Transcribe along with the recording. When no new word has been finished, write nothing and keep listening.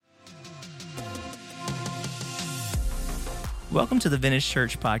Welcome to the Vintage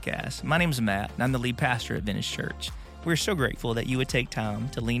Church podcast. My name is Matt, and I'm the lead pastor at Vintage Church. We're so grateful that you would take time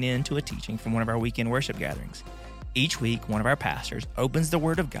to lean into a teaching from one of our weekend worship gatherings. Each week, one of our pastors opens the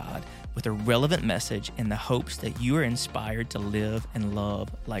Word of God with a relevant message in the hopes that you are inspired to live and love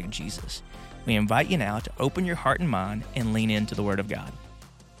like Jesus. We invite you now to open your heart and mind and lean into the Word of God.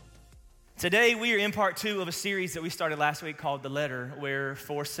 Today, we are in part 2 of a series that we started last week called The Letter, where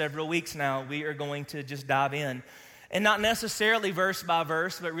for several weeks now, we are going to just dive in. And not necessarily verse by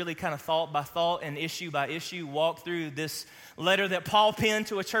verse, but really kind of thought by thought and issue by issue, walk through this letter that Paul penned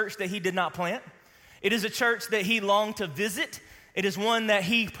to a church that he did not plant. It is a church that he longed to visit. It is one that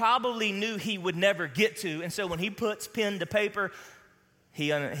he probably knew he would never get to. And so when he puts pen to paper, he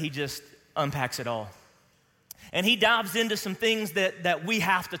just unpacks it all. And he dives into some things that we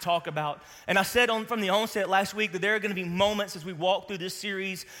have to talk about. And I said from the onset last week that there are going to be moments as we walk through this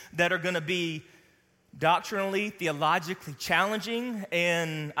series that are going to be doctrinally, theologically challenging,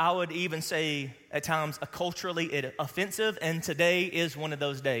 and I would even say at times culturally offensive, and today is one of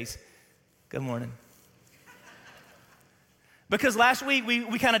those days. Good morning. Because last week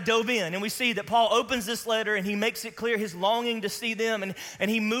we kind of dove in and we see that Paul opens this letter and he makes it clear his longing to see them,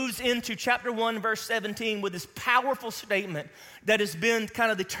 and he moves into chapter 1 verse 17 with this powerful statement that has been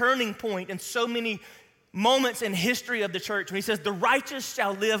kind of the turning point in so many moments in history of the church when he says, "The righteous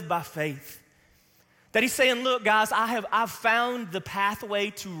shall live by faith." That he's saying, look, guys, I've found the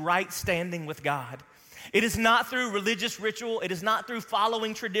pathway to right standing with God. It is not through religious ritual. It is not through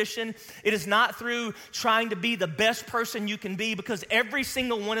following tradition. It is not through trying to be the best person you can be, because every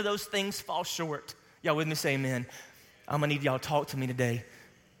single one of those things falls short. Y'all with me? Say amen. I'm going to need y'all to talk to me today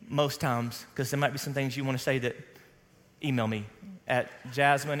most times, because there might be some things you want to say that email me at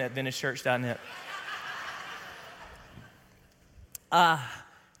jasmine@vintagechurch.net.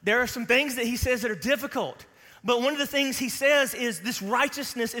 There are some things that he says that are difficult, but one of the things he says is this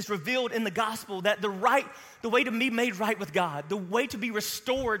righteousness is revealed in the gospel, that the way to be made right with God, the way to be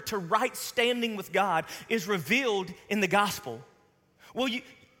restored to right standing with God is revealed in the gospel. Well,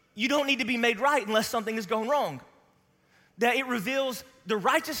 you don't need to be made right unless something is going wrong. That it reveals the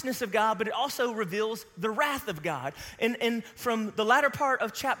righteousness of God, but it also reveals the wrath of God. And from the latter part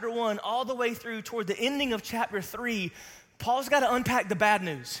of chapter 1 all the way through toward the ending of chapter 3, Paul's got to unpack the bad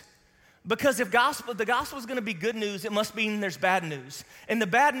news. Because if the gospel is going to be good news, it must mean there's bad news. And the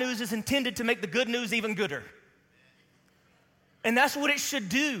bad news is intended to make the good news even gooder. And that's what it should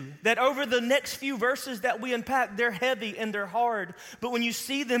do. That over the next few verses that we unpack, they're heavy and they're hard. But when you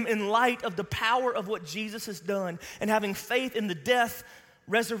see them in light of the power of what Jesus has done and having faith in the death,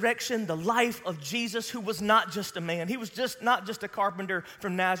 resurrection, the life of Jesus, who was not just a man. He was not just a carpenter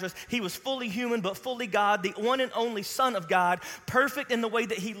from Nazareth. He was fully human but fully God, the one and only Son of God, perfect in the way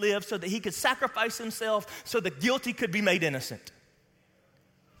that he lived so that he could sacrifice himself so the guilty could be made innocent.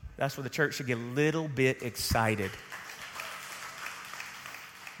 That's where the church should get a little bit excited.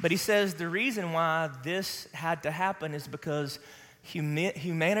 But he says the reason why this had to happen is because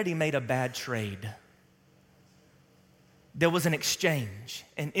humanity made a bad trade. There was an exchange,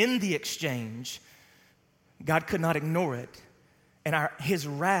 and in the exchange, God could not ignore it, and his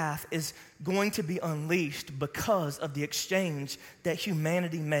wrath is going to be unleashed because of the exchange that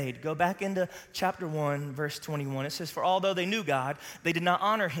humanity made. Go back into chapter 1, verse 21. It says, "For although they knew God, they did not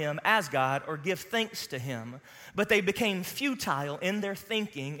honor him as God or give thanks to him, but they became futile in their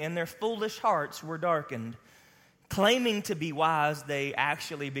thinking, and their foolish hearts were darkened. Claiming to be wise, they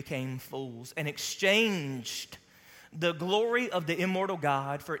actually became fools and exchanged the glory of the immortal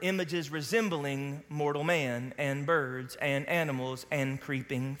God for images resembling mortal man and birds and animals and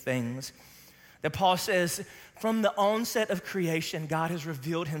creeping things." That Paul says, from the onset of creation, God has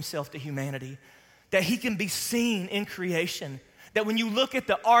revealed himself to humanity, that he can be seen in creation, that when you look at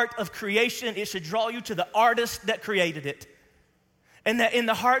the art of creation, it should draw you to the artist that created it. And that in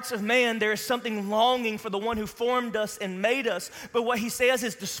the hearts of man, there is something longing for the one who formed us and made us. But what he says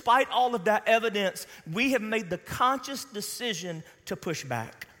is, despite all of that evidence, we have made the conscious decision to push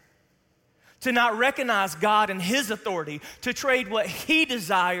back, to not recognize God and his authority, to trade what he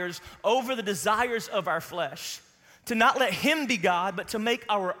desires over the desires of our flesh, to not let him be God, but to make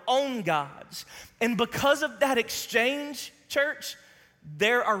our own gods. And because of that exchange, church,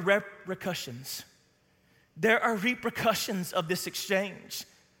 there are repercussions. There are repercussions of this exchange,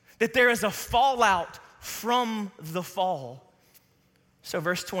 that there is a fallout from the fall. So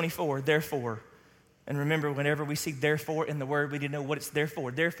verse 24, therefore, and remember, whenever we see therefore in the word, we need to know what it's there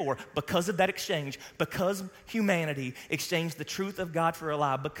for. Therefore, because of that exchange, because humanity exchanged the truth of God for a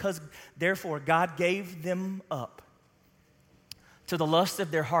lie, therefore God gave them up to the lust of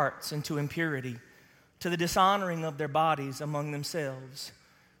their hearts and to impurity, to the dishonoring of their bodies among themselves,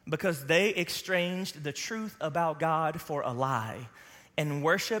 because they exchanged the truth about God for a lie and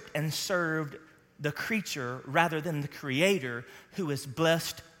worshiped and served the creature rather than the Creator, who is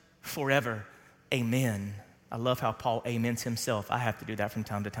blessed forever. Amen. I love how Paul amens himself. I have to do that from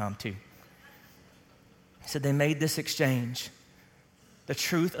time to time too. He said they made this exchange, the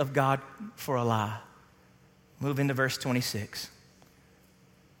truth of God for a lie. Move into verse 26.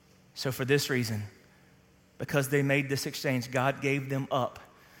 So for this reason, because they made this exchange, God gave them up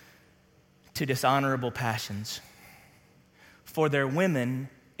to dishonorable passions. For their women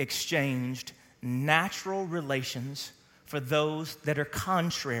exchanged natural relations for those that are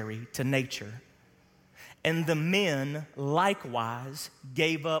contrary to nature. And the men likewise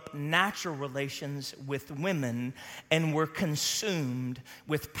gave up natural relations with women and were consumed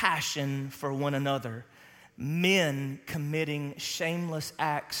with passion for one another, men committing shameless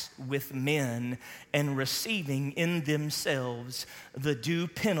acts with men and receiving in themselves the due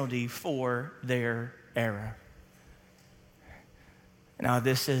penalty for their error. Now,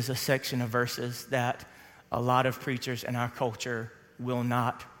 this is a section of verses that a lot of preachers in our culture will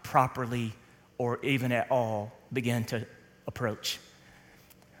not properly or even at all begin to approach.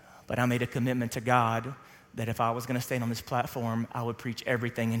 But I made a commitment to God that if I was going to stand on this platform, I would preach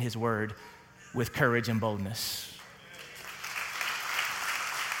everything in His Word with courage and boldness.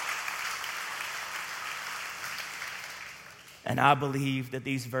 And I believe that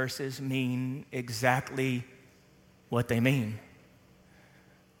these verses mean exactly what they mean.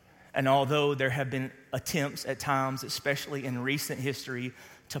 And although there have been attempts at times, especially in recent history,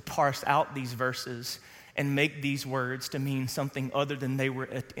 to parse out these verses and make these words to mean something other than they were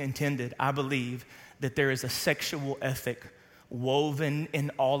intended, I believe that there is a sexual ethic woven in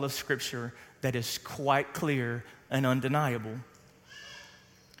all of Scripture that is quite clear and undeniable.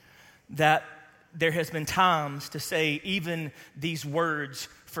 That there has been times to say even these words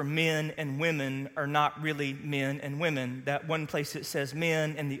for men and women are not really men and women. That one place it says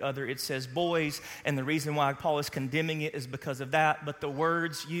men and the other it says boys, and the reason why Paul is condemning it is because of that. But the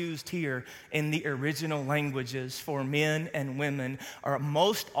words used here in the original languages for men and women are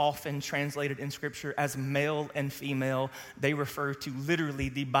most often translated in Scripture as male and female. They refer to literally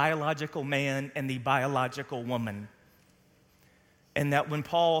the biological man and the biological woman. And that when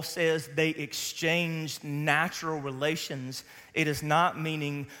Paul says they exchanged natural relations, it is not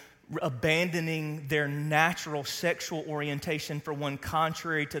meaning abandoning their natural sexual orientation for one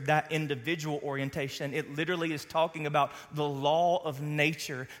contrary to that individual orientation. It literally is talking about the law of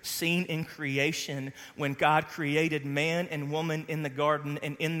nature seen in creation when God created man and woman in the garden,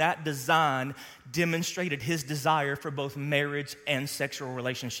 and in that design demonstrated His desire for both marriage and sexual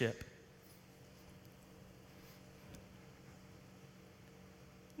relationship.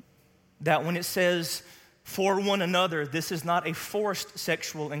 That when it says for one another, this is not a forced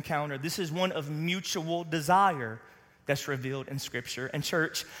sexual encounter. This is one of mutual desire that's revealed in Scripture. And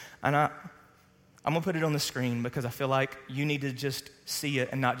church, and I'm going to put it on the screen because I feel like you need to just see it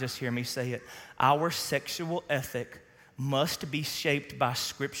and not just hear me say it. Our sexual ethic must be shaped by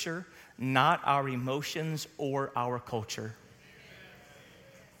Scripture, not our emotions or our culture.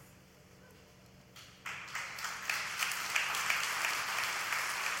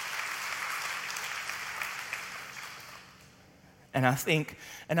 And I think,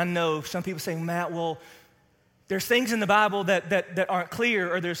 and I know some people say, Matt, well, there's things in the Bible that aren't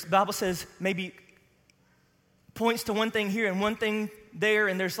clear, or the Bible says maybe points to one thing here and one thing there,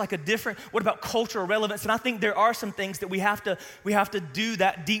 and there's like a different, what about cultural relevance? And I think there are some things that we have to do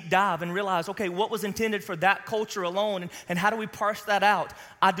that deep dive and realize, okay, what was intended for that culture alone, and how do we parse that out?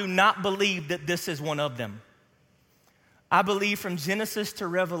 I do not believe that this is one of them. I believe from Genesis to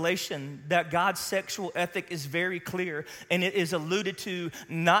Revelation that God's sexual ethic is very clear, and it is alluded to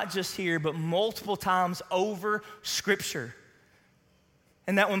not just here, but multiple times over Scripture.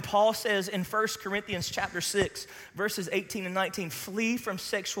 And that when Paul says in 1 Corinthians chapter 6, verses 18 and 19, flee from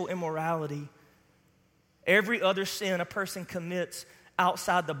sexual immorality. Every other sin a person commits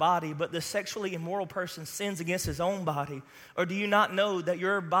outside the body, but the sexually immoral person sins against his own body. Or do you not know that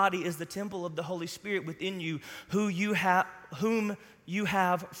your body is the temple of the Holy Spirit within you, whom you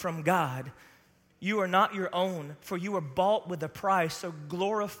have from God? You are not your own, for you were bought with a price, so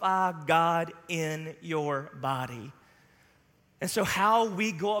glorify God in your body. And so how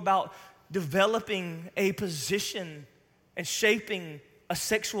we go about developing a position and shaping a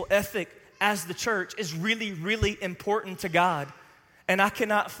sexual ethic as the church is really, really important to God. And I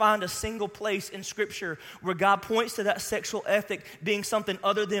cannot find a single place in Scripture where God points to that sexual ethic being something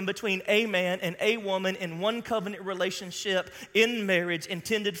other than between a man and a woman in one covenant relationship in marriage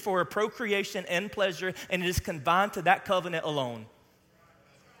intended for procreation and pleasure, and it is confined to that covenant alone.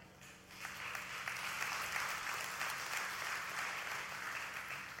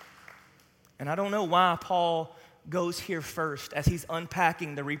 And I don't know why Paul goes here first as he's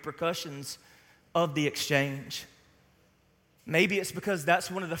unpacking the repercussions of the exchange. Maybe it's because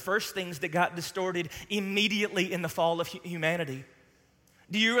that's one of the first things that got distorted immediately in the fall of humanity.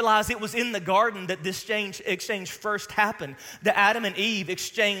 Do you realize it was in the garden that this exchange first happened? That Adam and Eve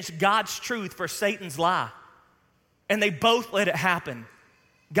exchanged God's truth for Satan's lie. And they both let it happen.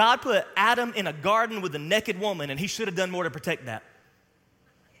 God put Adam in a garden with a naked woman, and he should have done more to protect that.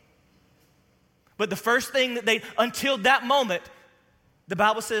 But the first thing that until that moment, the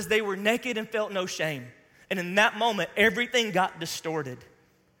Bible says they were naked and felt no shame. And in that moment, everything got distorted.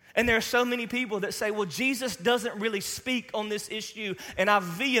 And there are so many people that say, well, Jesus doesn't really speak on this issue, and I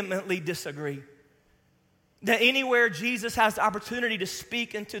vehemently disagree. That anywhere Jesus has the opportunity to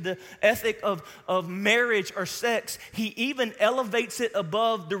speak into the ethic of marriage or sex, he even elevates it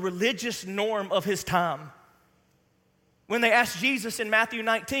above the religious norm of his time. When they asked Jesus in Matthew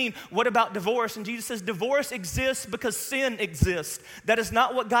 19, what about divorce? And Jesus says, divorce exists because sin exists. That is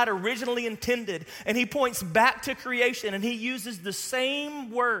not what God originally intended. And he points back to creation, and he uses the same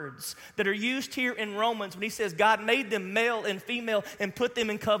words that are used here in Romans when he says God made them male and female and put them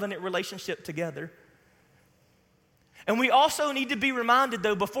in covenant relationship together. And we also need to be reminded,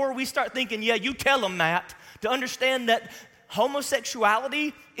 though, before we start thinking, yeah, you tell them, Matt, to understand that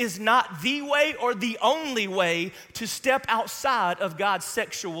homosexuality is not the way or the only way to step outside of God's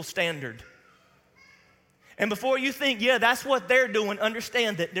sexual standard. And before you think, yeah, that's what they're doing,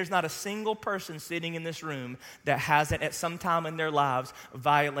 understand that there's not a single person sitting in this room that hasn't at some time in their lives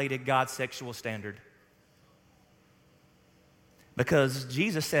violated God's sexual standard. Because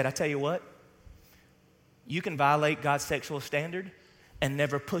Jesus said, I tell you what, you can violate God's sexual standard and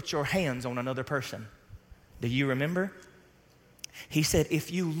never put your hands on another person. Do you remember? He said,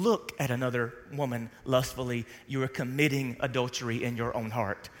 if you look at another woman lustfully, you are committing adultery in your own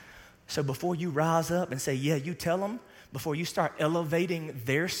heart. So before you rise up and say, yeah, you tell them, before you start elevating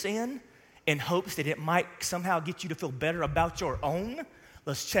their sin in hopes that it might somehow get you to feel better about your own,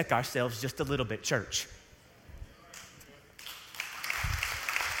 let's check ourselves just a little bit, church.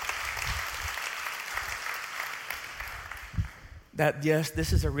 That, yes,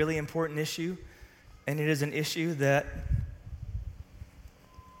 this is a really important issue, and it is an issue that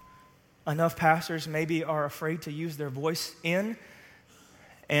enough pastors maybe are afraid to use their voice in,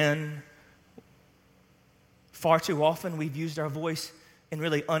 and far too often we've used our voice in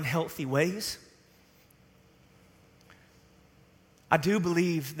really unhealthy ways. I do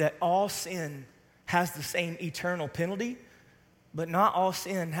believe that all sin has the same eternal penalty, but not all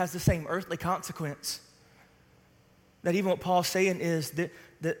sin has the same earthly consequence. That even what Paul's saying is that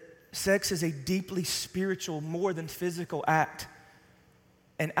sex is a deeply spiritual, more than physical act.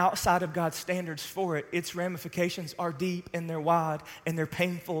 And outside of God's standards for it, its ramifications are deep and they're wide and they're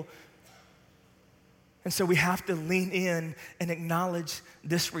painful. And so we have to lean in and acknowledge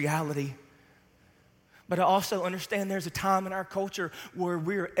this reality. But I also understand there's a time in our culture where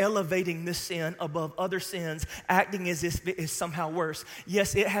we're elevating this sin above other sins, acting as if it is somehow worse.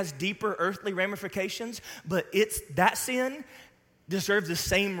 Yes, it has deeper earthly ramifications, but that sin deserves the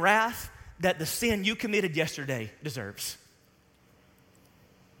same wrath that the sin you committed yesterday deserves.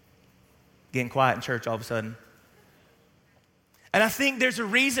 Getting quiet in church all of a sudden. And I think there's a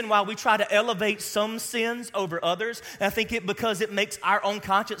reason why we try to elevate some sins over others. And I think because it makes our own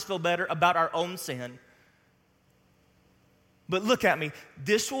conscience feel better about our own sin. But look at me.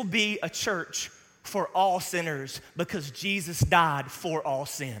 This will be a church for all sinners because Jesus died for all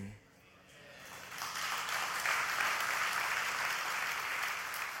sin.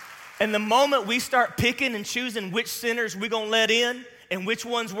 And the moment we start picking and choosing which sinners we're going to let in and which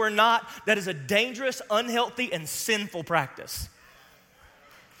ones we're not, that is a dangerous, unhealthy, and sinful practice.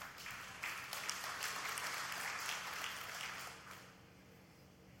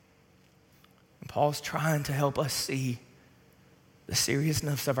 And Paul's trying to help us see the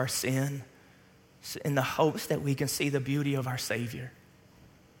seriousness of our sin in the hopes that we can see the beauty of our Savior.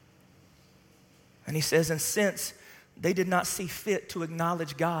 And he says, and since they did not see fit to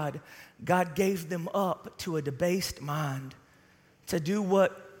acknowledge God, God gave them up to a debased mind to do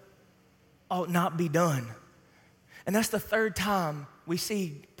what ought not be done. And that's the third time we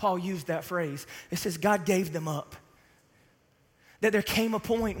see Paul use that phrase. It says God gave them up. That there came a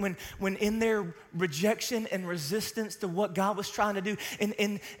point when in their rejection and resistance to what God was trying to do,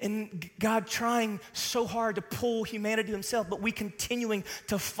 and God trying so hard to pull humanity to himself, but we continuing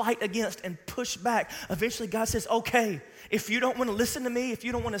to fight against and push back, eventually God says, okay, if you don't want to listen to me, if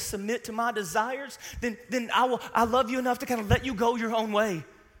you don't want to submit to my desires, then I love you enough to kind of let you go your own way.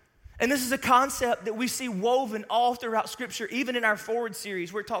 And this is a concept that we see woven all throughout Scripture, even in our Forward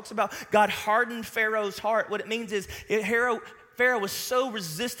series where it talks about God hardened Pharaoh's heart. What it means is Pharaoh was so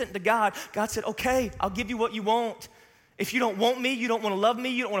resistant to God, God said, okay, I'll give you what you want. If you don't want me, you don't want to love me,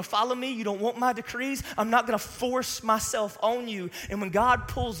 you don't want to follow me, you don't want my decrees, I'm not going to force myself on you. And when God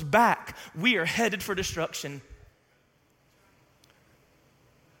pulls back, we are headed for destruction.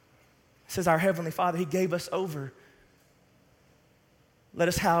 It says our Heavenly Father, he gave us over. Let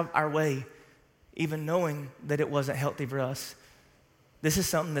us have our way, even knowing that it wasn't healthy for us. This is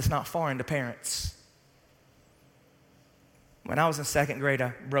something that's not foreign to parents. When I was in second grade,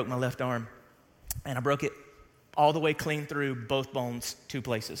 I broke my left arm, and I broke it all the way clean through both bones, 2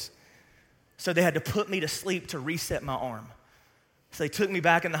 places. So they had to put me to sleep to reset my arm. So they took me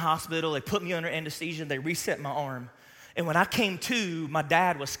back in the hospital, they put me under anesthesia, they reset my arm. And when I came to, my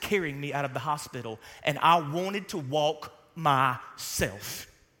dad was carrying me out of the hospital, and I wanted to walk myself.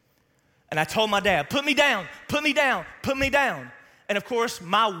 And I told my dad, put me down, put me down, put me down. And of course,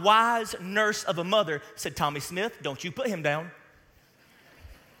 my wise nurse of a mother said, Tommy Smith, don't you put him down.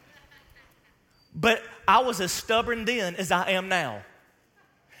 But I was as stubborn then as I am now.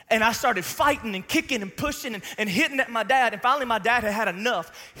 And I started fighting and kicking and pushing and hitting at my dad. And finally, my dad had had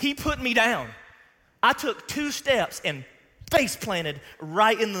enough. He put me down. I took 2 steps and face planted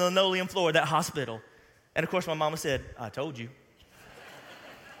right in the linoleum floor of that hospital. And of course, my mama said, I told you.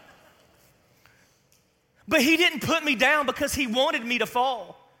 But he didn't put me down because he wanted me to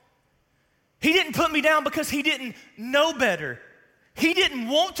fall. He didn't put me down because he didn't know better. He didn't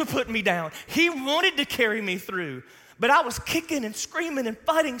want to put me down. He wanted to carry me through. But I was kicking and screaming and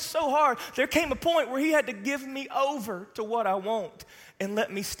fighting so hard, there came a point where he had to give me over to what I want and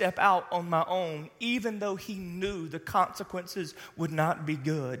let me step out on my own, even though he knew the consequences would not be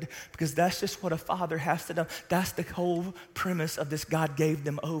good, because that's just what a father has to do. That's the whole premise of this God gave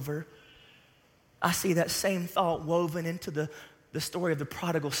them over. I see that same thought woven into the story of the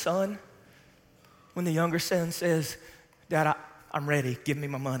prodigal son. When the younger son says, Dad, I'm ready, give me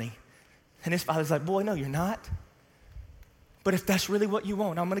my money. And his father's like, boy, no, you're not. But if that's really what you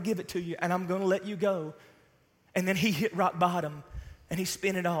want, I'm gonna give it to you and I'm gonna let you go. And then he hit rock bottom and he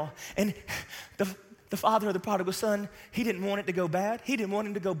spent it all. And the father of the prodigal son, he didn't want it to go bad. He didn't want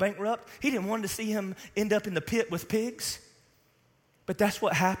him to go bankrupt. He didn't want to see him end up in the pit with pigs. But that's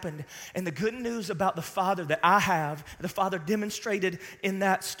what happened. And the good news about the Father that I have, the Father demonstrated in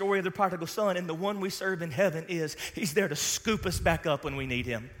that story of the prodigal son and the one we serve in heaven is he's there to scoop us back up when we need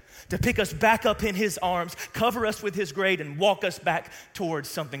him, to pick us back up in his arms, cover us with his grace, and walk us back towards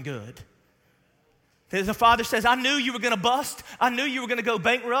something good. The Father says, I knew you were going to bust. I knew you were going to go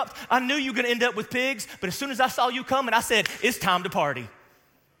bankrupt. I knew you were going to end up with pigs. But as soon as I saw you coming, I said, it's time to party.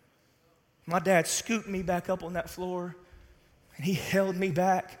 My dad scooped me back up on that floor. And he held me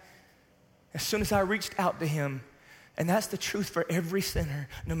back as soon as I reached out to him. And that's the truth for every sinner,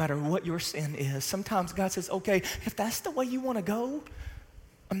 no matter what your sin is. Sometimes God says, okay, if that's the way you want to go,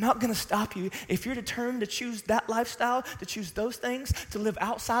 I'm not going to stop you. If you're determined to choose that lifestyle, to choose those things, to live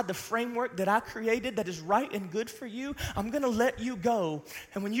outside the framework that I created that is right and good for you, I'm going to let you go.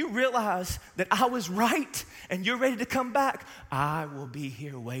 And when you realize that I was right and you're ready to come back, I will be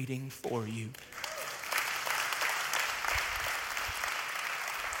here waiting for you.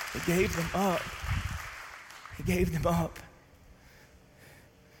 He gave them up. He gave them up.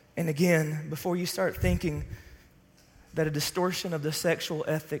 And again, before you start thinking that a distortion of the sexual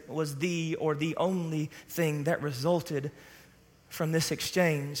ethic was the or the only thing that resulted from this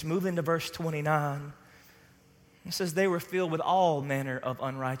exchange, move into verse 29. It says, they were filled with all manner of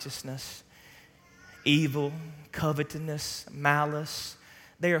unrighteousness, evil, covetousness, malice.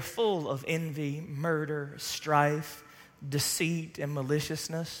 They are full of envy, murder, strife, deceit, and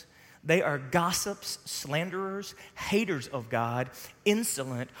maliciousness. They are gossips, slanderers, haters of God,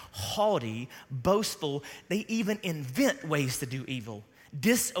 insolent, haughty, boastful. They even invent ways to do evil.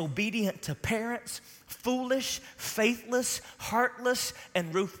 Disobedient to parents, foolish, faithless, heartless,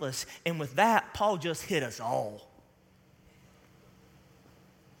 and ruthless. And with that, Paul just hit us all.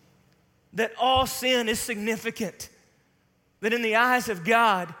 That all sin is significant. That in the eyes of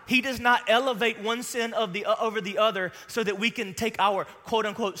God, he does not elevate one sin over the other so that we can take our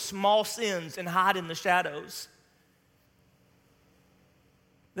quote-unquote small sins and hide in the shadows.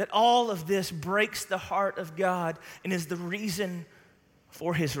 That all of this breaks the heart of God and is the reason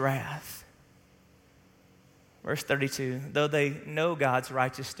for his wrath. Verse 32, though they know God's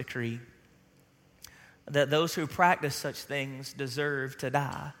righteous decree, that those who practice such things deserve to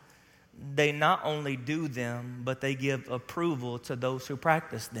die, they not only do them, but they give approval to those who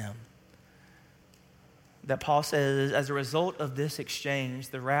practice them. That Paul says, as a result of this exchange,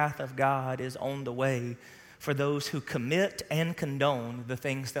 the wrath of God is on the way for those who commit and condone the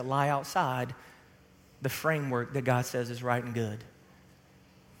things that lie outside the framework that God says is right and good.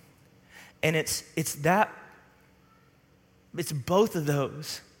 And it's both of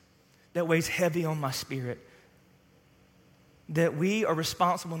those that weighs heavy on my spirit. That we are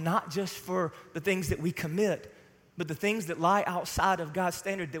responsible not just for the things that we commit, but the things that lie outside of God's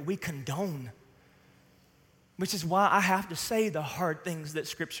standard that we condone. Which is why I have to say the hard things that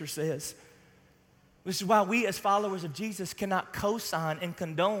Scripture says. Which is why we as followers of Jesus cannot co-sign and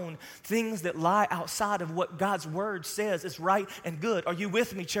condone things that lie outside of what God's word says is right and good. Are you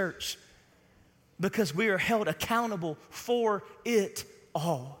with me, church? Because we are held accountable for it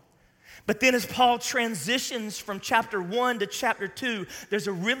all. But then as Paul transitions from chapter 1 to chapter 2, there's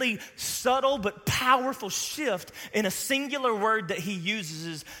a really subtle but powerful shift in a singular word that he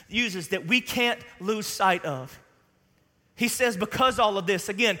uses that we can't lose sight of. He says, because all of this,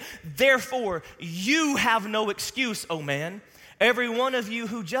 again, therefore you have no excuse, O man, every one of you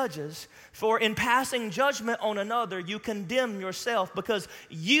who judges. For in passing judgment on another, you condemn yourself, because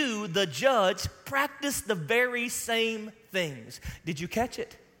you, the judge, practice the very same things. Did you catch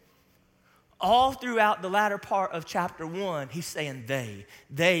it? All throughout the latter part of chapter 1, he's saying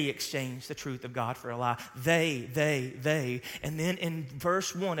they exchange the truth of God for a lie. They. And then in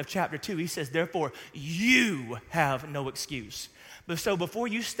verse 1 of chapter 2, he says, therefore, you have no excuse. But so before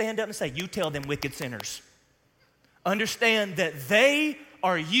you stand up and say, you tell them wicked sinners, understand that they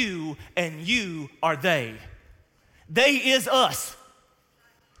are you and you are they. They is us.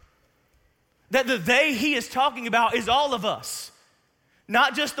 That the they he is talking about is all of us.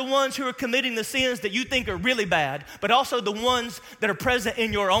 Not just the ones who are committing the sins that you think are really bad, but also the ones that are present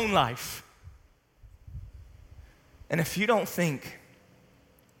in your own life. And if you don't think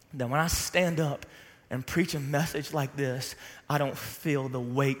that when I stand up and preach a message like this, I don't feel the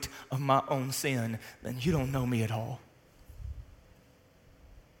weight of my own sin, then you don't know me at all.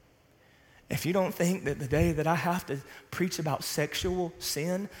 If you don't think that the day that I have to preach about sexual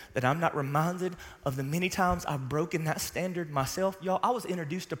sin, that I'm not reminded of the many times I've broken that standard myself. Y'all, I was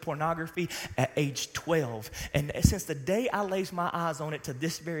introduced to pornography at age 12. And since the day I laid my eyes on it to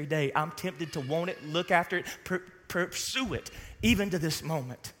this very day, I'm tempted to want it, look after it, pursue it, even to this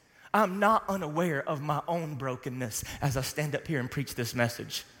moment. I'm not unaware of my own brokenness as I stand up here and preach this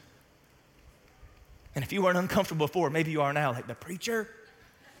message. And if you weren't uncomfortable before, maybe you are now, like the preacher.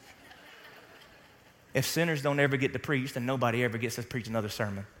 If sinners don't ever get to preach, then nobody ever gets to preach another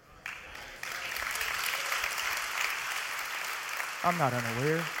sermon. I'm not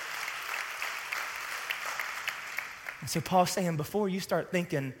unaware. And so Paul's saying, before you start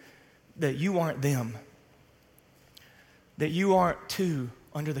thinking that you aren't them, that you aren't too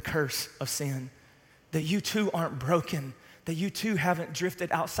under the curse of sin, that you too aren't broken, that you too haven't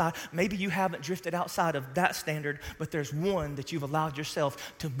drifted outside. Maybe you haven't drifted outside of that standard, but there's one that you've allowed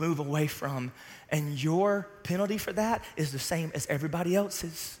yourself to move away from. And your penalty for that is the same as everybody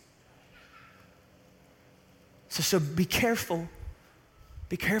else's. So be careful.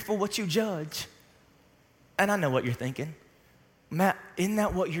 Be careful what you judge. And I know what you're thinking. Matt, isn't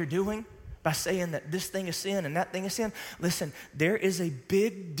that what you're doing by saying that this thing is sin and that thing is sin? Listen, there is a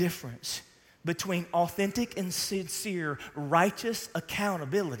big difference between authentic and sincere righteous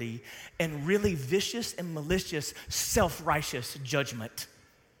accountability and really vicious and malicious self-righteous judgment.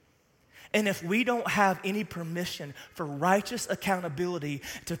 And if we don't have any permission for righteous accountability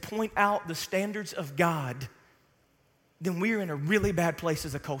to point out the standards of God, then we are in a really bad place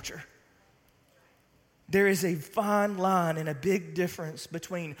as a culture. There is a fine line and a big difference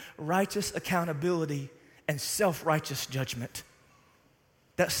between righteous accountability and self-righteous judgment.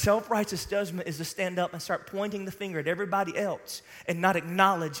 That self-righteous judgment is to stand up and start pointing the finger at everybody else and not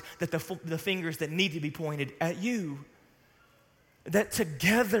acknowledge that the fingers that need to be pointed at you. That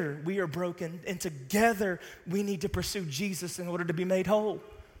together we are broken and together we need to pursue Jesus in order to be made whole.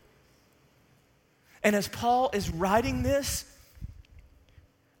 And as Paul is writing this,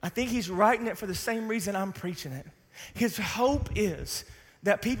 I think he's writing it for the same reason I'm preaching it. His hope is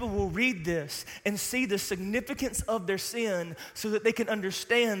that people will read this and see the significance of their sin so that they can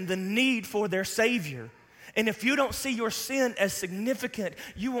understand the need for their Savior. And if you don't see your sin as significant,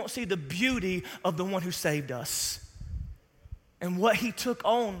 you won't see the beauty of the one who saved us. and what he took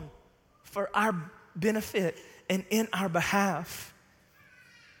on for our benefit and in our behalf.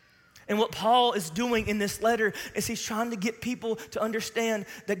 And what Paul is doing in this letter is he's trying to get people to understand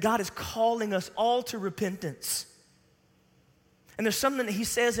that God is calling us all to repentance. And there's something that he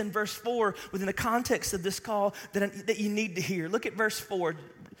says in verse 4 within the context of this call that you need to hear. Look at verse 4,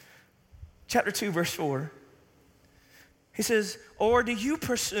 chapter 2, verse 4. He says, or do you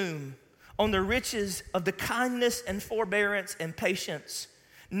presume on the riches of the kindness and forbearance and patience,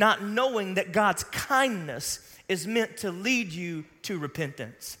 not knowing that God's kindness is meant to lead you to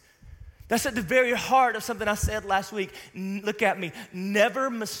repentance? That's at the very heart of something I said last week. Look at me. Never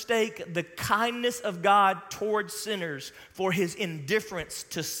mistake the kindness of God towards sinners for his indifference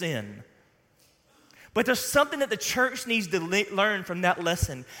to sin. But there's something that the church needs to learn from that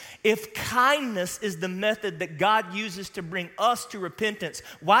lesson. If kindness is the method that God uses to bring us to repentance,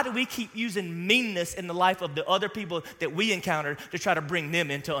 why do we keep using meanness in the life of the other people that we encounter to try to bring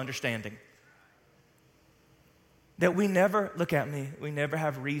them into understanding? That we never, look at me, we never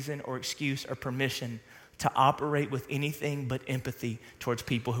have reason or excuse or permission to operate with anything but empathy towards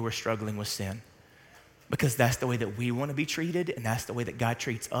people who are struggling with sin. Because that's the way that we want to be treated, and that's the way that God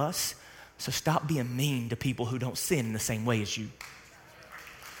treats us. So stop being mean to people who don't sin in the same way as you.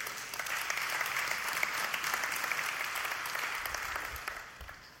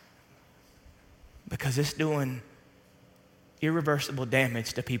 Because it's doing irreversible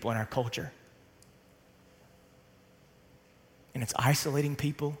damage to people in our culture. And it's isolating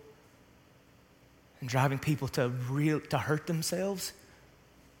people and driving people to hurt themselves.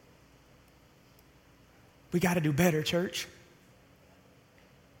 We got to do better, church.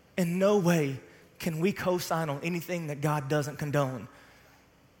 In no way can we co-sign on anything that God doesn't condone.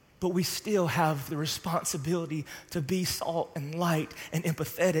 But we still have the responsibility to be salt and light and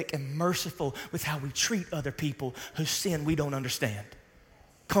empathetic and merciful with how we treat other people whose sin we don't understand.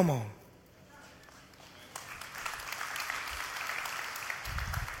 Come on.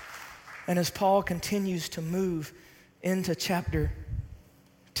 And as Paul continues to move into chapter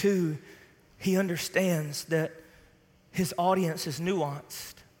 2, he understands that his audience is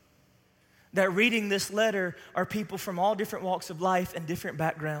nuanced. That reading this letter are people from all different walks of life and different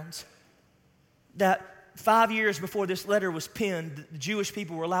backgrounds. That 5 years before this letter was penned, the Jewish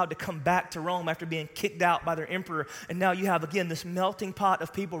people were allowed to come back to Rome after being kicked out by their emperor. And now you have, again, this melting pot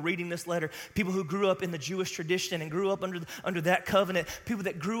of people reading this letter. People who grew up in the Jewish tradition and grew up under that covenant. People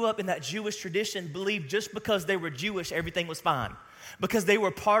that grew up in that Jewish tradition believed just because they were Jewish, everything was fine. Because they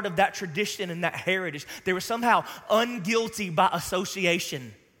were part of that tradition and that heritage. They were somehow unguilty by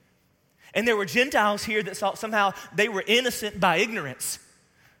association. And there were Gentiles here that thought somehow they were innocent by ignorance.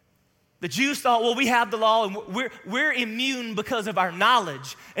 The Jews thought, well, we have the law and we're immune because of our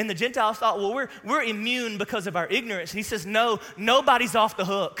knowledge. And the Gentiles thought, well, we're immune because of our ignorance. And he says, no, nobody's off the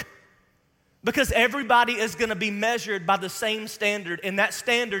hook. Because everybody is going to be measured by the same standard, and that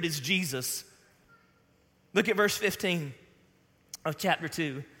standard is Jesus. Look at verse 15 of chapter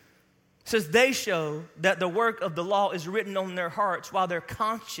 2. It says, they show that the work of the law is written on their hearts, while their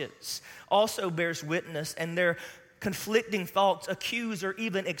conscience also bears witness, and their conflicting thoughts accuse or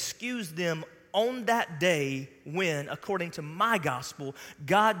even excuse them on that day when, according to my gospel,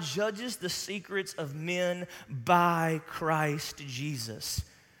 God judges the secrets of men by Christ Jesus.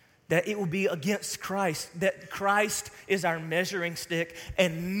 That it will be against Christ, that Christ is our measuring stick,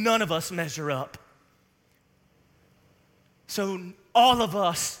 and none of us measure up. So all of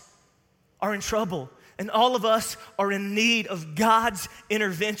us are in trouble, and all of us are in need of God's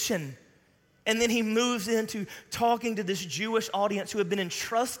intervention. And then he moves into talking to this Jewish audience who have been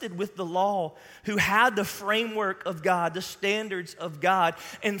entrusted with the law, who had the framework of God, the standards of God,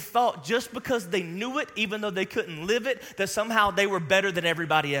 and thought just because they knew it, even though they couldn't live it, that somehow they were better than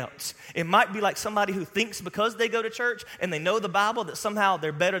everybody else. It might be like somebody who thinks because they go to church and they know the Bible that somehow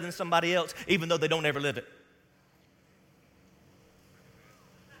they're better than somebody else, even though they don't ever live it.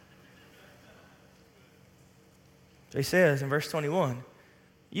 So he says in verse 21,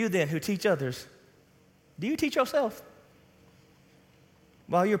 you then who teach others, do you teach yourself?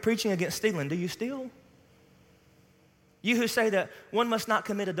 While you're preaching against stealing, do you steal? You who say that one must not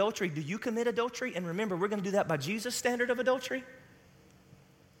commit adultery, do you commit adultery? And remember, we're going to do that by Jesus' standard of adultery.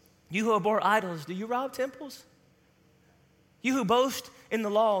 You who abhor idols, do you rob temples? You who boast in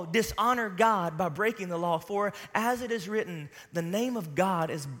the law, dishonor God by breaking the law. For as it is written, the name of God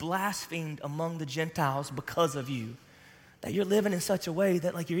is blasphemed among the Gentiles because of you. That you're living in such a way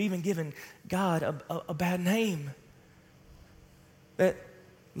that like you're even giving God a bad name. That,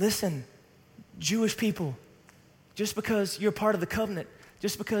 listen, Jewish people, just because you're part of the covenant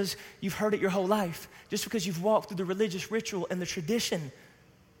just because you've heard it your whole life, just because you've walked through the religious ritual and the tradition,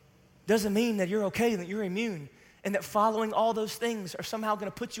 doesn't mean that you're okay and that you're immune and that following all those things are somehow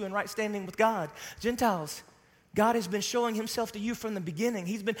going to put you in right standing with God. Gentiles, God has been showing himself to you from the beginning.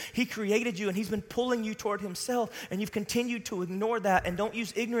 He created you and he's been pulling you toward himself, and you've continued to ignore that, and don't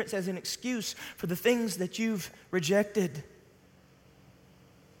use ignorance as an excuse for the things that you've rejected.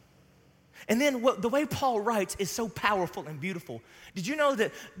 And then the way Paul writes is so powerful and beautiful. Did you know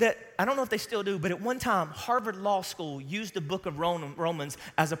that I don't know if they still do, but at one time, Harvard Law School used the book of Romans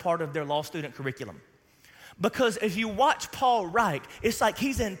as a part of their law student curriculum? Because if you watch Paul write, it's like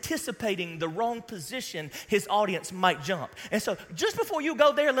he's anticipating the wrong position his audience might jump. And so just before you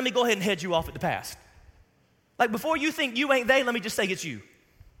go there, let me go ahead and head you off at the past. Like before you think you ain't they, let me just say it's you.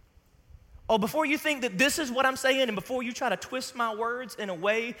 Or before you think that this is what I'm saying, and before you try to twist my words in a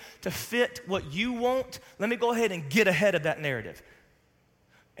way to fit what you want, let me go ahead and get ahead of that narrative.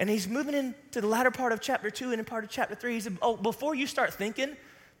 And he's moving into the latter part of chapter 2 and in part of chapter 3. He said, before you start thinking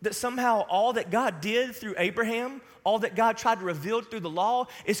that somehow all that God did through Abraham, all that God tried to reveal through the law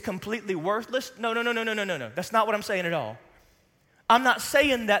is completely worthless. No. That's not what I'm saying at all. I'm not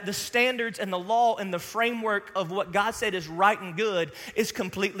saying that the standards and the law and the framework of what God said is right and good is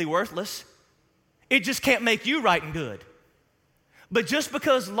completely worthless. It just can't make you right and good. But just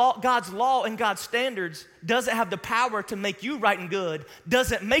because God's law and God's standards doesn't have the power to make you right and good,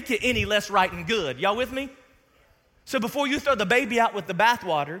 doesn't make it any less right and good. Y'all with me? So before you throw the baby out with the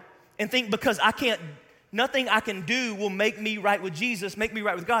bathwater and think because nothing I can do will make me right with Jesus, make me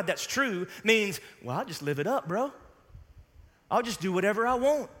right with God, that's true, means, well, I'll just live it up, bro. I'll just do whatever I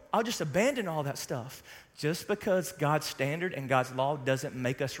want. I'll just abandon all that stuff. Just because God's standard and God's law doesn't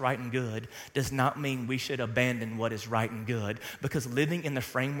make us right and good does not mean we should abandon what is right and good, because living in the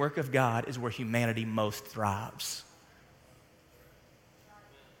framework of God is where humanity most thrives.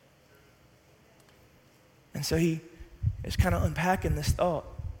 And so he is kind of unpacking this thought.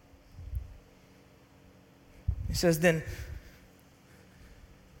 He says,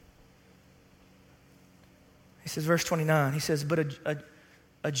 verse 29, he says, but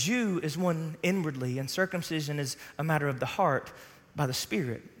a Jew is one inwardly, and circumcision is a matter of the heart by the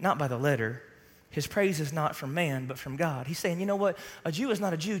Spirit, not by the letter. His praise is not from man, but from God. He's saying, you know what? A Jew is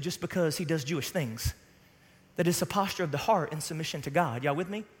not a Jew just because he does Jewish things. That is a posture of the heart in submission to God. Y'all with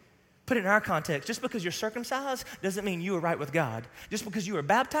me? Put it in our context. Just because you're circumcised doesn't mean you are right with God. Just because you are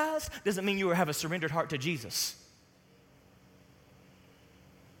baptized doesn't mean you have a surrendered heart to Jesus.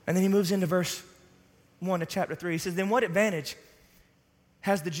 And then he moves into verse 1 of chapter 3. He says, then what advantage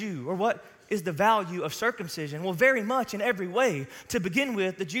has the Jew, or what is the value of circumcision? Well, very much in every way. To begin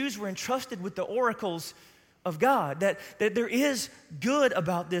with, the Jews were entrusted with the oracles of God, that there is good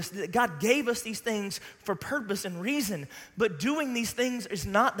about this, that God gave us these things for purpose and reason, but doing these things is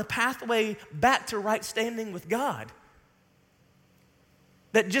not the pathway back to right standing with God.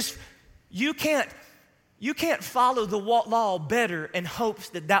 That just, you can't follow the law better in hopes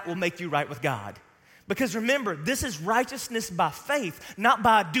that will make you right with God. Because remember, this is righteousness by faith, not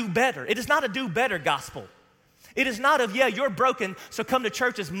by do better. It is not a do better gospel. It is not of, you're broken, so come to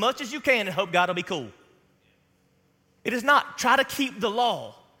church as much as you can and hope God will be cool. It is not try to keep the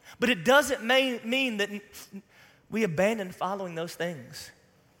law, but it doesn't mean that we abandon following those things.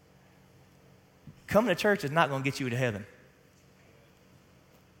 Coming to church is not going to get you to heaven.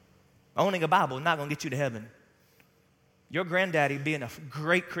 Owning a Bible is not going to get you to heaven. Your granddaddy being a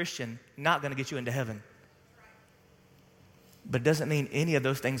great Christian, not going to get you into heaven. But it doesn't mean any of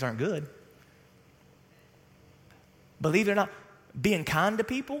those things aren't good. Believe it or not, being kind to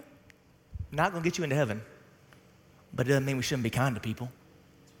people, not going to get you into heaven. But it doesn't mean we shouldn't be kind to people.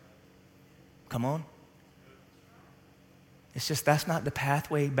 Come on. It's just that's not the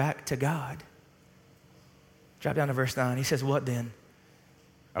pathway back to God. Drop down to verse 9. He says, what then?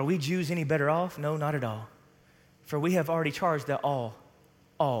 Are we Jews any better off? No, not at all. For we have already charged that all,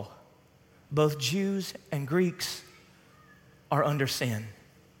 both Jews and Greeks are under sin,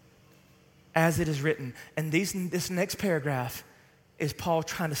 as it is written. And this next paragraph is Paul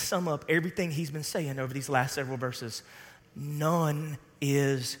trying to sum up everything he's been saying over these last several verses. None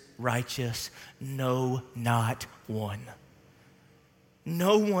is righteous, no, not one.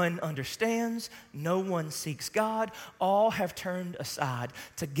 No one understands, no one seeks God, all have turned aside.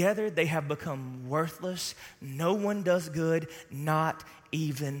 Together they have become worthless, no one does good, not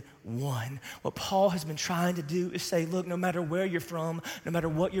even one. What Paul has been trying to do is say, look, no matter where you're from, no matter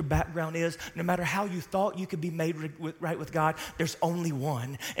what your background is, no matter how you thought you could be made right with God, there's only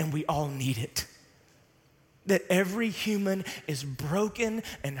one, and we all need it. that every human is broken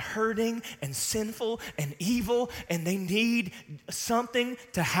and hurting and sinful and evil, and they need something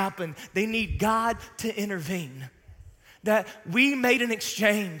to happen. They need God to intervene. That we made an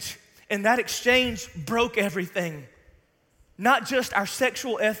exchange, and that exchange broke everything. Not just our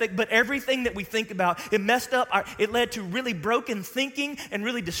sexual ethic, but everything that we think about. It messed up, it led to really broken thinking and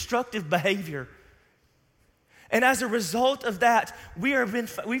really destructive behavior. And as a result of that, we've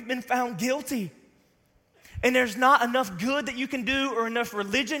been found guilty. And there's not enough good that you can do or enough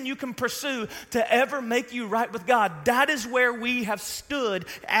religion you can pursue to ever make you right with God. That is where we have stood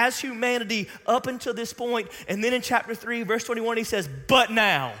as humanity up until this point. And then in chapter 3, verse 21, he says, but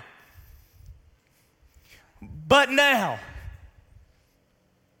now,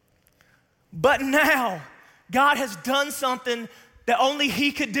 God has done something that only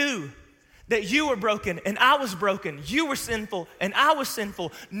he could do. That you were broken and I was broken. You were sinful and I was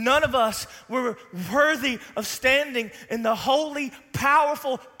sinful. None of us were worthy of standing in the holy,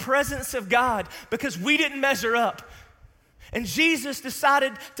 powerful presence of God because we didn't measure up. And Jesus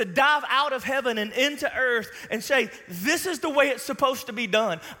decided to dive out of heaven and into earth and say, this is the way it's supposed to be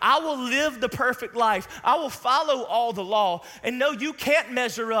done. I will live the perfect life. I will follow all the law. And no, you can't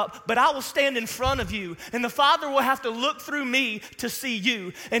measure up, but I will stand in front of you. And the Father will have to look through me to see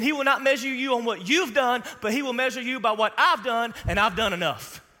you. And he will not measure you on what you've done, but he will measure you by what I've done, and I've done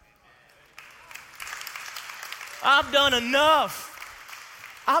enough. I've done enough.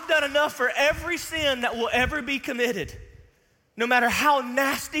 I've done enough for every sin that will ever be committed. No matter how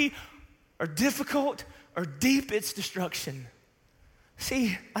nasty or difficult or deep its destruction.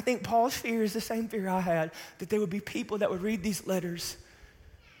 See, I think Paul's fear is the same fear I had, that there would be people that would read these letters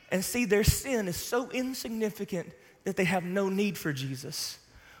and see their sin is so insignificant that they have no need for Jesus,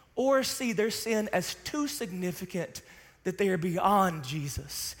 or see their sin as too significant that they are beyond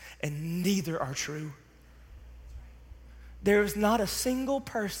Jesus, and neither are true. There is not a single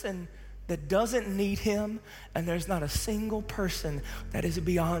person that doesn't need him, and there's not a single person that is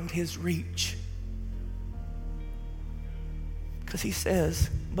beyond his reach. Because he says,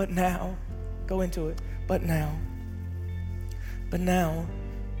 but now, go into it, but now,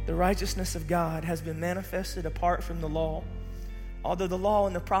 the righteousness of God has been manifested apart from the law. Although the law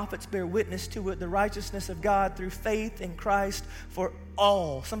and the prophets bear witness to it, the righteousness of God through faith in Christ for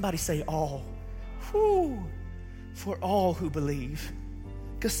all, somebody say all, for all who believe.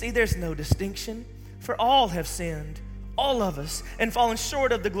 Because see, there's no distinction, for all have sinned, all of us, and fallen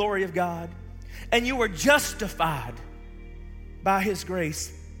short of the glory of God. And you were justified by his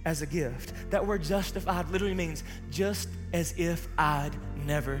grace as a gift. That word justified literally means just as if I'd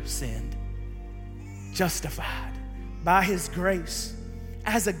never sinned. Justified by his grace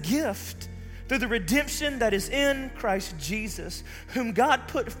as a gift through the redemption that is in Christ Jesus, whom God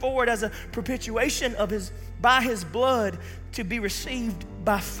put forward as a propitiation by his blood to be received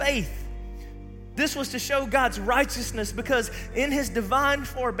by faith. This was to show God's righteousness because in his divine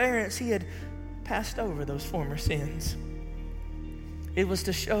forbearance, he had passed over those former sins. It was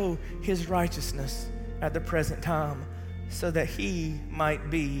to show his righteousness at the present time so that he might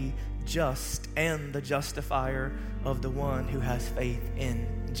be just and the justifier of the one who has faith in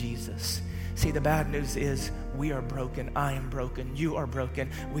Jesus. See, the bad news is we are broken. I am broken. You are broken.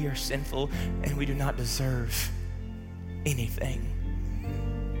 We are sinful, and we do not deserve anything.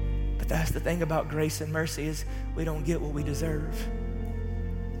 But that's the thing about grace and mercy is we don't get what we deserve.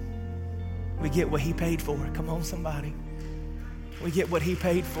 We get what he paid for. Come on, somebody. We get what he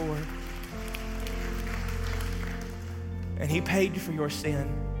paid for. And he paid for your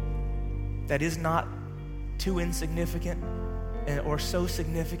sin that is not too insignificant or so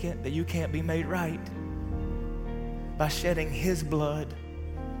significant that you can't be made right by shedding his blood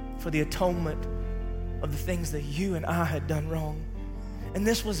for the atonement of the things that you and I had done wrong. And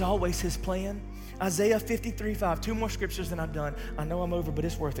this was always his plan. Isaiah 53:5, 2 more scriptures than I've done. I know I'm over, but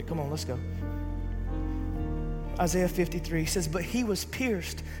it's worth it. Come on, let's go. Isaiah 53 says, but he was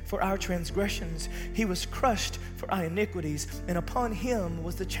pierced for our transgressions. He was crushed for our iniquities. And upon him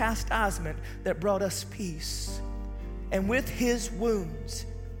was the chastisement that brought us peace. And with his wounds,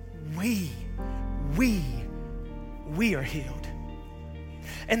 we are healed.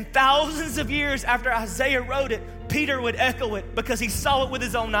 And thousands of years after Isaiah wrote it, Peter would echo it because he saw it with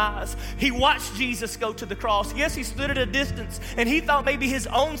his own eyes. He watched Jesus go to the cross. Yes, he stood at a distance and he thought maybe his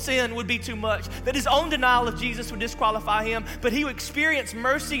own sin would be too much, that his own denial of Jesus would disqualify him. But he would experience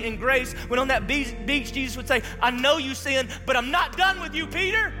mercy and grace when on that beach, Jesus would say, I know you sinned, but I'm not done with you,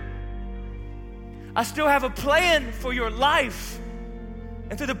 Peter. I still have a plan for your life.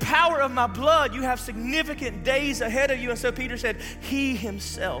 And through the power of my blood, you have significant days ahead of you. And so Peter said, he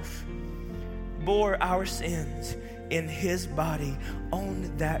himself bore our sins in his body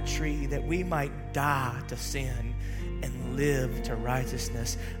on that tree, that we might die to sin and live to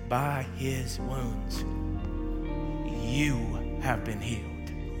righteousness. By his wounds, you have been healed.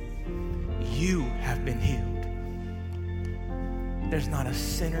 You have been healed. There's not a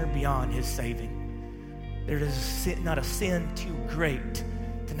sinner beyond his saving. There is not a sin too great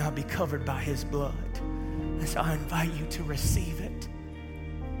to not be covered by his blood. And so I invite you to receive it,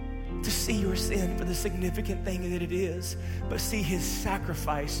 to see your sin for the significant thing that it is, but see his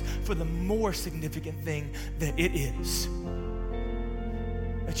sacrifice for the more significant thing that it is.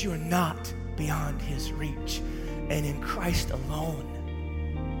 That you are not beyond his reach, and in Christ alone,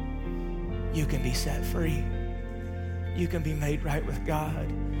 you can be set free. You can be made right with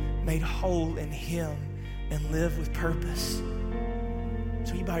God, made whole in him, and live with purpose.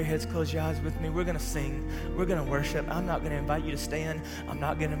 So you bow your heads, close your eyes with me. We're going to sing. We're going to worship. I'm not going to invite you to stand. I'm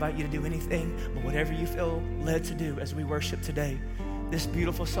not going to invite you to do anything, but whatever you feel led to do as we worship today, this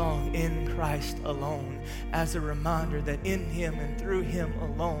beautiful song, In Christ Alone, as a reminder that in him and through him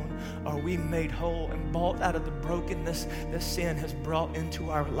alone are we made whole and bought out of the brokenness that sin has brought into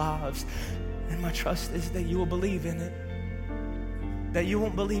our lives. And my trust is that you will believe in it. That you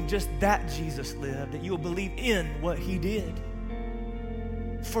won't believe just that Jesus lived, that you will believe in what he did.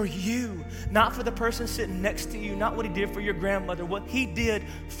 For you, not for the person sitting next to you, not what he did for your grandmother, what he did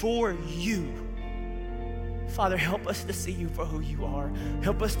for you. Father, help us to see you for who you are.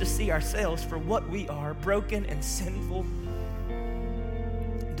 Help us to see ourselves for what we are, broken and sinful,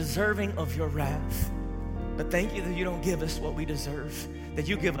 deserving of your wrath. But thank you that you don't give us what we deserve, that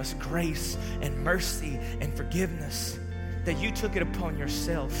you give us grace and mercy and forgiveness, that you took it upon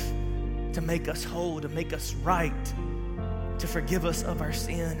yourself to make us whole, to make us right, to forgive us of our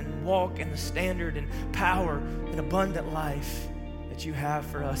sin and walk in the standard and power and abundant life that you have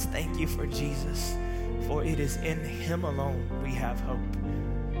for us. Thank you for Jesus, for it is in him alone we have hope.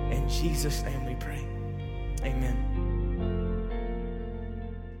 In Jesus' name we pray. Amen.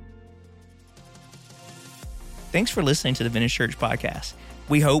 Thanks for listening to the Vintage Church podcast.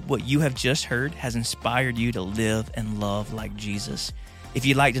 We hope what you have just heard has inspired you to live and love like Jesus. If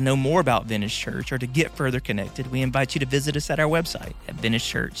you'd like to know more about Vintage Church or to get further connected, we invite you to visit us at our website at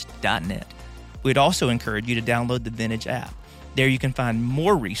vintagechurch.net. We'd also encourage you to download the Vintage app. There you can find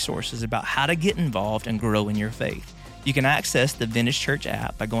more resources about how to get involved and grow in your faith. You can access the Vintage Church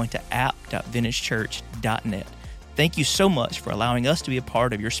app by going to app.vintagechurch.net. Thank you so much for allowing us to be a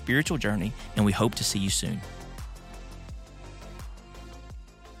part of your spiritual journey, and we hope to see you soon.